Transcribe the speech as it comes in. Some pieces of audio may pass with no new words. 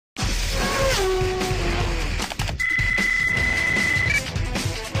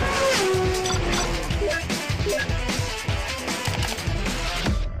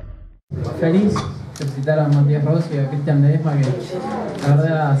feliz de citar a Matías Rossi y a Christian Ledesma, que la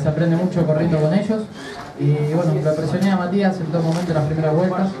verdad se aprende mucho corriendo con ellos. Y bueno, lo presioné a Matías en todo momento en las primeras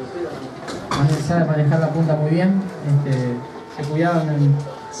vueltas. Sabe manejar la punta muy bien, se cuidaban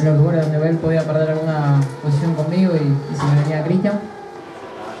en los lugares donde él podía perder alguna posición conmigo y se me venía Christian.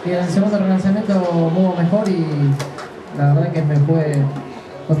 Y en el segundo relanzamiento hubo mejor y la verdad que me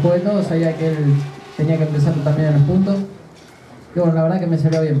jugué todo, sabía que él tenía que empezar también en los puntos. Y bueno, la verdad que me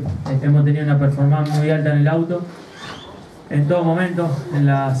salió bien. Hemos tenido una performance muy alta en el auto, en todo momento, en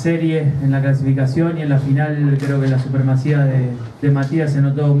la serie, en la clasificación y en la final. Creo que la supremacía de Matías se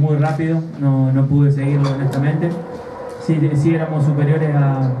notó muy rápido, no pude seguirlo honestamente. Sí éramos superiores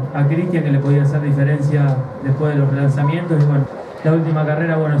a Christian, que le podía hacer diferencia después de los relanzamientos. Y bueno, la última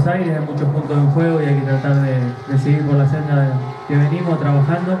carrera a Buenos Aires, hay muchos puntos en juego y hay que tratar de seguir por la senda que venimos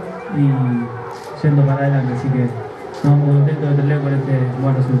trabajando y yendo para adelante. Así que estamos muy contentos de Trelew con este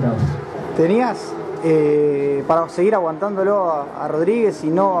buen resultado. ¿Tenías para seguir aguantándolo a Rodríguez y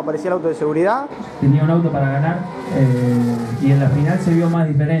no aparecía el auto de seguridad? Tenía un auto para ganar y en la final se vio más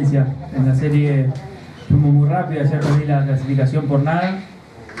diferencia. En la serie fuimos muy rápido, ayer perdí la clasificación por nada.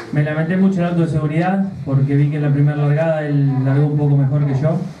 Me lamenté mucho el auto de seguridad porque vi que en la primera largada él largó un poco mejor que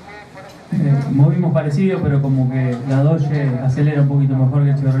yo. Movimos parecido, pero como que la Dodge acelera un poquito mejor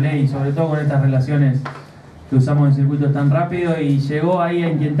que el Chevrolet, y sobre todo con estas relaciones que usamos en circuitos tan rápido, y llegó ahí a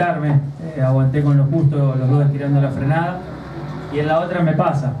inquietarme. Aguanté con lo justo, los dos estirando la frenada, y en la otra me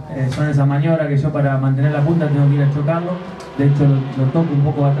pasa. Son esas maniobras que yo, para mantener la punta, tengo que ir a chocarlo. De hecho lo toco un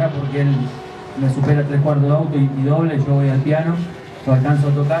poco atrás porque él me supera 3/4 de auto y doble, yo voy al piano, lo alcanzo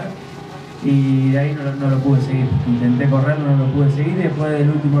a tocar y de ahí no lo pude seguir. Intenté correrlo, no lo pude seguir, y después del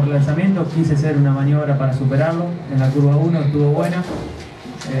último relanzamiento quise hacer una maniobra para superarlo. En la curva 1 estuvo buena,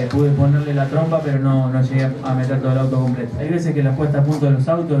 pude ponerle la trompa, pero no llegué a meter todo el auto completo. Hay veces que la puesta a punto de los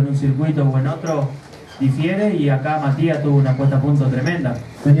autos en un circuito o en otro difiere, y acá Matías tuvo una puesta a punto tremenda.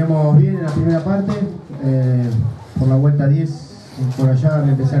 Veníamos bien en la primera parte, por la vuelta 10 por allá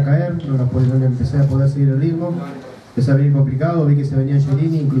me empecé a caer, no le empecé a poder seguir el ritmo, empecé a venir complicado, vi que se venía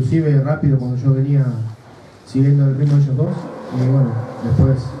Angelini, inclusive rápido cuando yo venía siguiendo el ritmo de ellos dos, y bueno,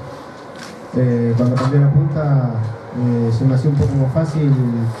 después cuando cambié la punta se me hacía un poco más fácil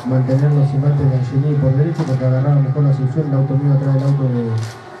mantener los cimates de Angelini por derecho, porque agarraba mejor la solución, el auto mío atrás del auto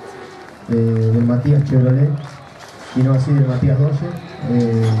del Matías Chevrolet y no así del Matías Rossi,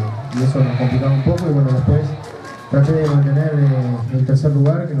 y eso nos complicaba un poco. Y bueno, después traté de mantener el tercer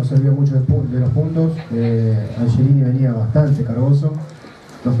lugar, que nos servía mucho de los puntos. Angelini venía bastante cargoso,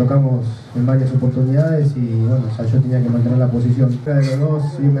 nos tocamos en varias oportunidades y bueno, o sea, yo tenía que mantener la posición. Cada de los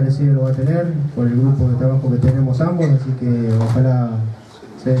dos bien merecido lo va a tener por el grupo de trabajo que tenemos ambos, así que ojalá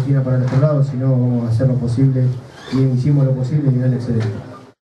se defina para nuestro lado, si no vamos a hacer lo posible, y hicimos lo posible y nivel excelente.